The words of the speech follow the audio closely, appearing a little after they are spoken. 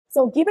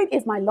So giving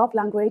is my love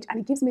language, and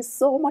it gives me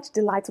so much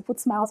delight to put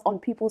smiles on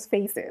people's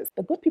faces.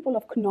 The good people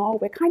of Knorr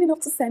were kind enough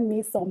to send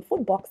me some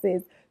food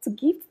boxes to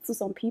gift to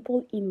some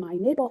people in my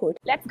neighborhood.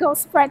 Let's go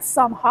spread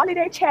some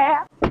holiday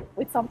cheer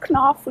with some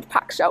Knorr food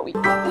pack, shall we?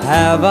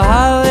 Have a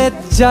holly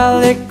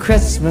jolly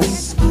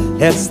Christmas.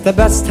 It's the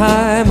best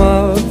time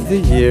of the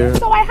year.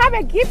 So I have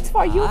a gift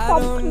for you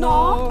from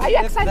Knorr. Are you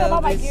excited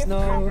about my gift?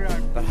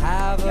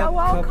 You're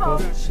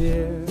welcome.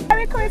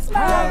 Merry Christmas.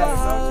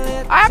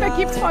 I have a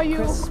gift for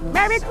you.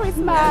 Merry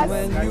Christmas.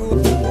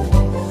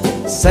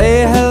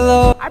 Say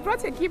hello. I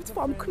brought a gift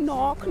from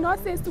Knorr. Knorr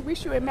says to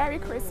wish you a Merry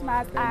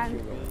Christmas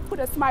and put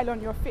a smile on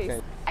your face.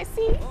 I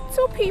see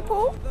two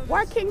people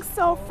working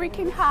so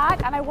freaking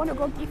hard, and I want to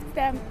go gift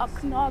them a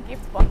Knorr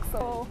gift box.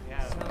 So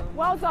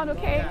well done,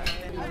 okay?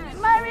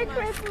 Merry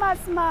Christmas,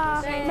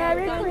 ma.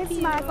 Merry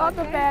Christmas. All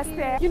the best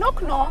there. You know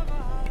Knorr?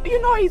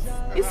 You know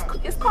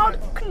it's called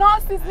Knorr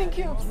seasoning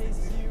cubes.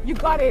 You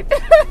got it.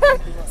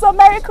 So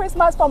Merry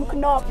Christmas from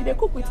Knorr. You dey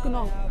cook with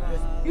Knorr.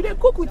 You dey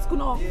cook with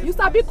Knorr. You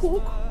sabi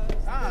cook?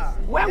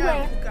 Where?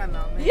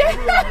 Yeah.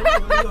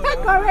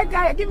 Correct,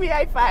 guy. Give me a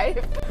high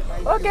five.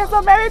 Okay,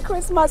 so Merry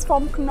Christmas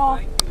from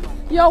Knorr.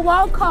 You're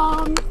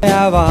welcome.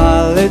 Have a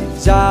holly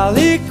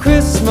jolly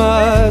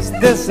Christmas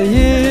this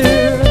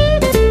year.